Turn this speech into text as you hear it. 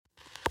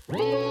Hi,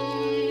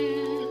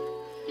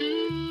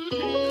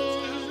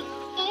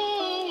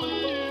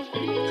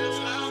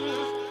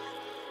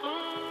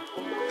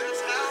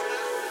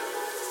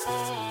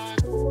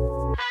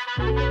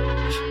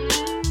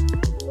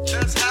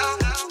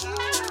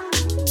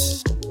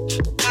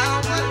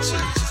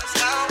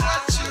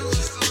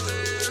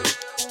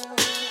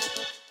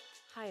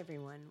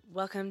 everyone.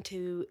 Welcome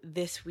to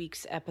this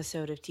week's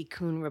episode of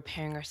Tikkun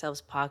Repairing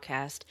Ourselves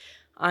podcast.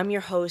 I'm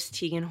your host,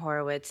 Tegan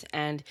Horowitz,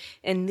 and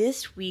in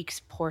this week's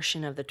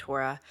portion of the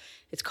Torah,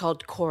 it's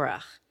called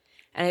Korach,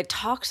 and it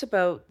talks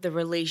about the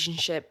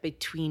relationship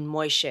between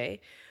Moshe,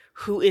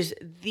 who is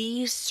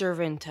the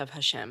servant of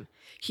Hashem.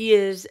 He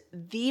is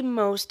the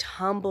most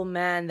humble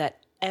man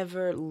that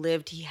ever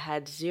lived. He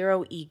had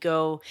zero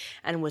ego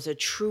and was a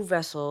true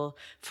vessel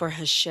for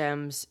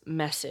Hashem's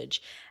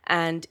message.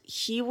 And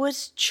he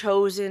was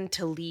chosen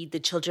to lead the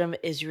children of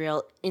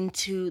Israel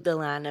into the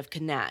land of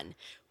Canaan,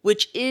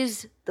 which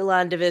is the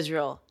land of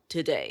Israel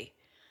today.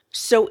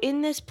 So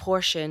in this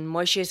portion,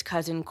 Moshe's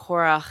cousin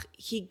Korach,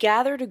 he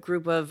gathered a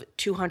group of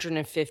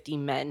 250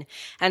 men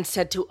and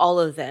said to all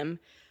of them,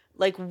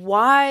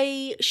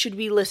 why should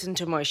we listen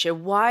to Moshe?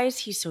 Why is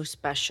he so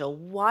special?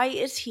 Why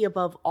is he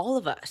above all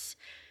of us?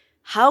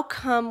 How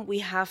come we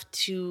have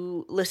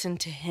to listen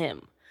to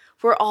him?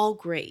 We're all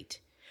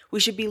great.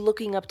 We should be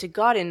looking up to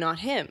God and not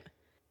him.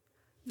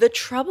 The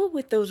trouble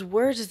with those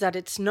words is that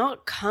it's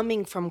not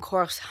coming from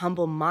Korach's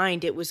humble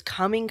mind. It was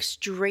coming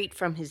straight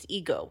from his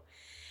ego.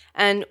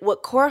 And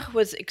what Korach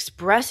was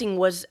expressing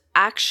was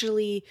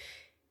actually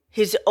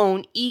his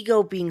own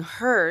ego being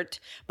hurt,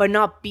 but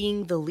not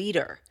being the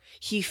leader.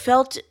 He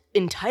felt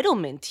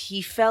entitlement.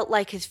 He felt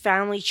like his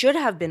family should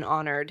have been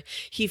honored.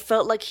 He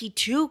felt like he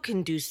too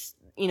can do,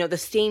 the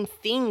same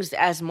things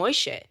as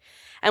Moshe.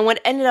 And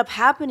what ended up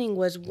happening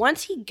was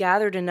once he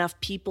gathered enough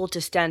people to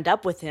stand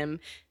up with him,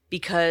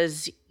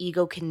 because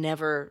ego can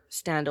never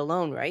stand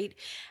alone, right?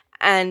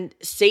 And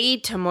say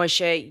to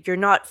Moshe, you're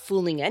not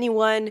fooling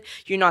anyone.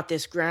 You're not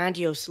this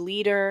grandiose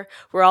leader.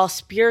 We're all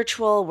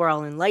spiritual. We're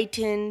all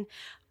enlightened.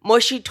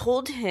 Moshe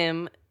told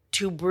him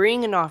to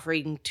bring an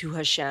offering to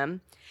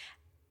Hashem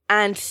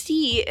and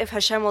see if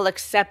Hashem will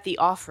accept the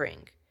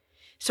offering.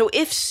 So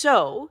if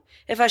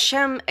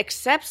Hashem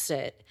accepts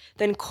it,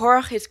 then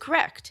Korach is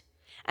correct.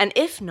 And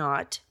if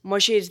not,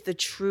 Moshe is the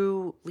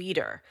true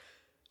leader.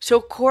 So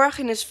Korach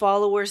and his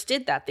followers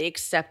did that. They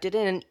accepted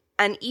it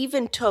and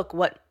even took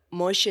what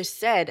Moshe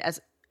said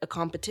as a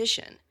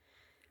competition.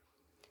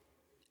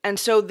 And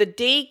so the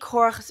day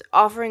Korach's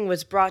offering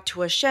was brought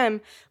to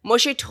Hashem,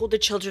 Moshe told the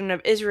children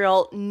of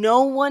Israel,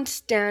 no one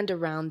stand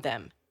around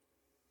them.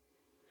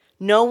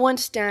 No one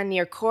stand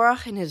near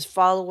Korach and his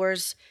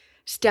followers.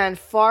 Stand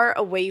far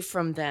away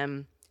from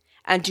them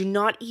and do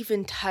not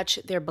even touch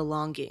their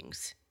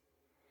belongings.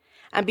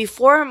 And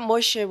before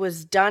Moshe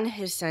was done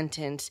his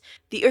sentence,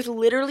 the earth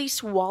literally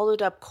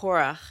swallowed up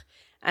Korach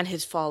and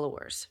his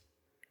followers.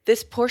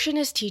 This portion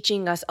is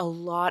teaching us a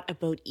lot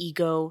about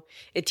ego.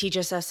 It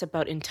teaches us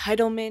about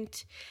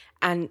entitlement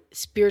and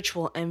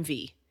spiritual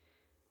envy.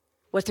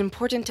 What's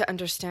important to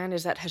understand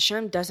is that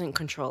Hashem doesn't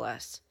control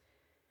us.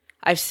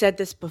 I've said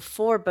this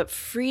before, but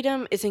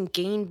freedom isn't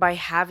gained by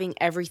having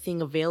everything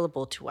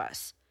available to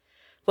us.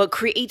 What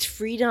creates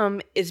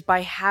freedom is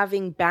by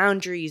having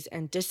boundaries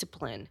and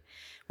discipline.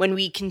 When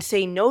we can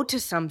say no to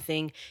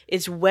something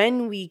is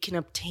when we can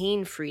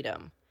obtain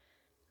freedom.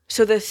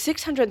 So the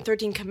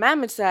 613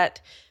 commandments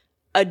that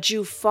a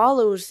Jew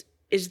follows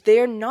is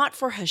there not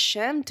for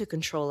Hashem to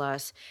control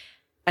us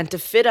and to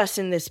fit us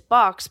in this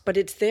box, but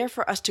it's there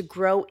for us to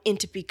grow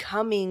into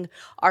becoming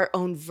our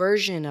own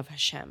version of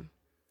Hashem.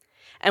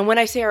 And when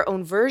I say our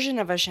own version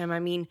of Hashem, I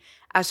mean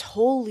as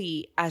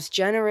holy, as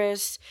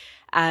generous,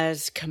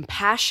 as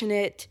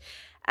compassionate,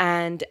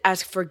 and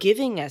as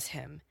forgiving as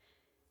him.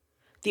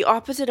 The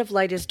opposite of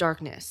light is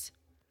darkness.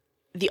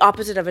 The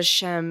opposite of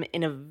Hashem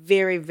in a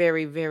very,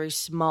 very, very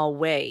small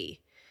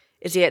way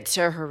is the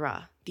Yetzer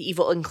Hara, the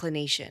evil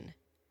inclination.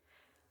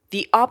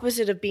 The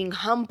opposite of being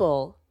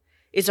humble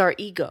is our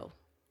ego.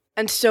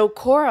 And so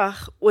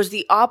Korach was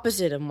the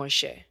opposite of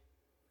Moshe.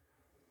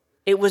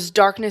 It was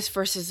darkness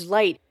versus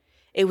light.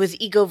 It was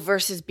ego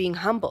versus being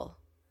humble.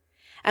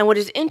 And what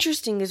is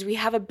interesting is we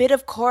have a bit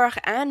of Korach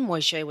and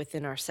Moshe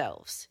within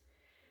ourselves.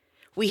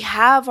 We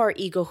have our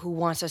ego who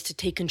wants us to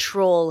take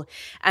control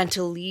and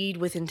to lead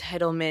with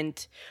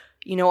entitlement.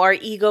 Our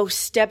ego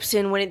steps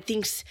in when it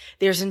thinks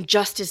there's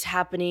injustice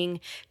happening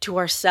to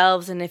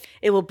ourselves, and if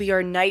it will be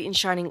our knight in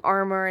shining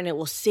armor and it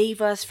will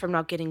save us from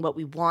not getting what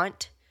we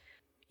want.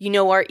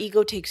 Our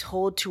ego takes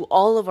hold to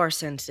all of our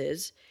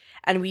senses,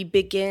 and we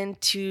begin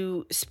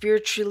to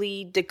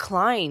spiritually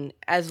decline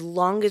as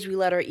long as we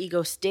let our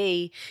ego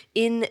stay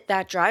in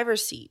that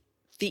driver's seat.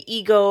 The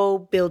ego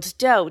builds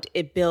doubt.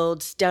 It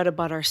builds doubt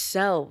about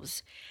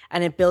ourselves,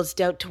 and it builds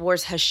doubt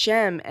towards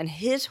Hashem and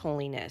his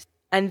holiness.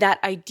 And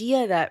that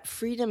idea that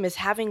freedom is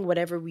having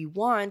whatever we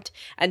want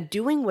and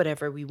doing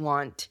whatever we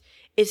want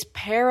is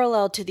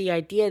parallel to the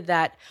idea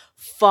that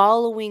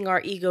following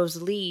our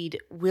ego's lead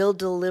will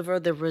deliver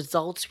the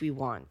results we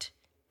want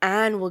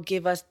and will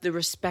give us the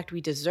respect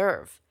we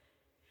deserve.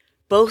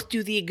 Both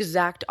do the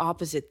exact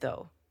opposite,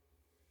 though.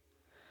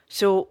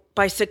 So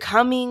by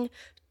succumbing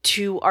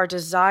to our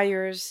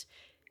desires,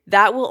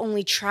 that will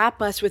only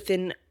trap us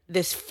within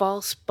this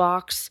false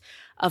box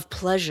of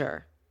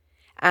pleasure.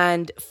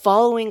 And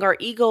following our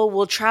ego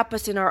will trap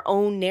us in our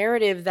own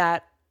narrative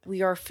that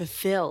we are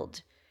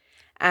fulfilled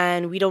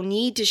and we don't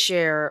need to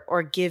share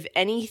or give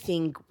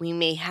anything we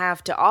may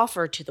have to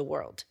offer to the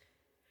world.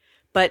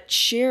 But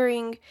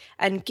sharing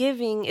and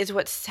giving is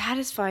what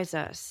satisfies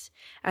us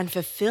and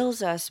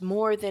fulfills us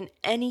more than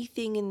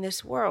anything in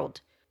this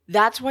world.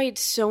 That's why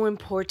it's so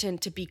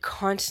important to be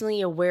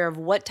constantly aware of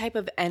what type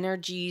of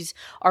energies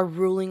are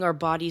ruling our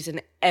bodies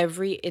in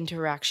every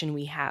interaction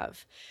we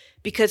have.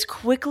 Because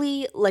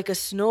quickly, like a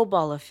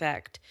snowball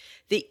effect,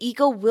 the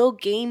ego will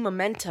gain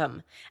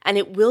momentum and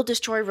it will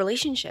destroy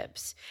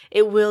relationships.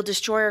 It will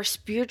destroy our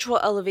spiritual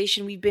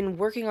elevation we've been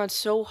working on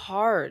so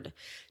hard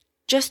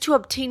just to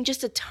obtain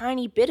just a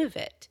tiny bit of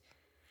it.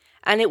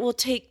 And it will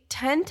take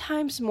 10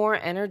 times more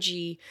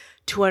energy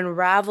to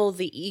unravel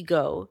the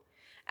ego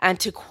and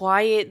to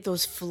quiet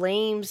those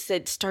flames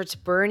that starts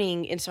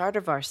burning inside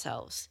of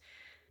ourselves.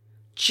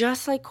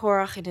 Just like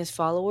Korach and his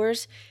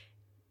followers,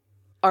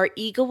 our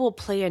ego will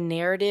play a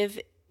narrative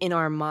in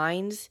our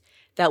minds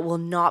that will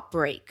not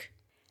break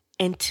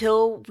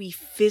until we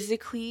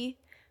physically,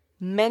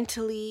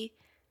 mentally,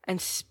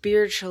 and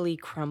spiritually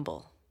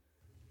crumble.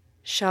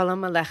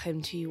 Shalom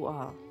Aleichem to you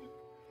all.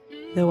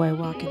 Though I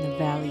walk in the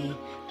valley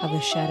of the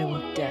shadow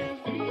of death,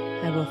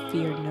 I will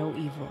fear no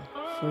evil,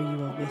 for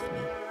you are with me.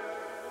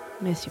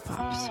 Miss you,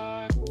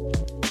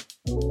 Pops.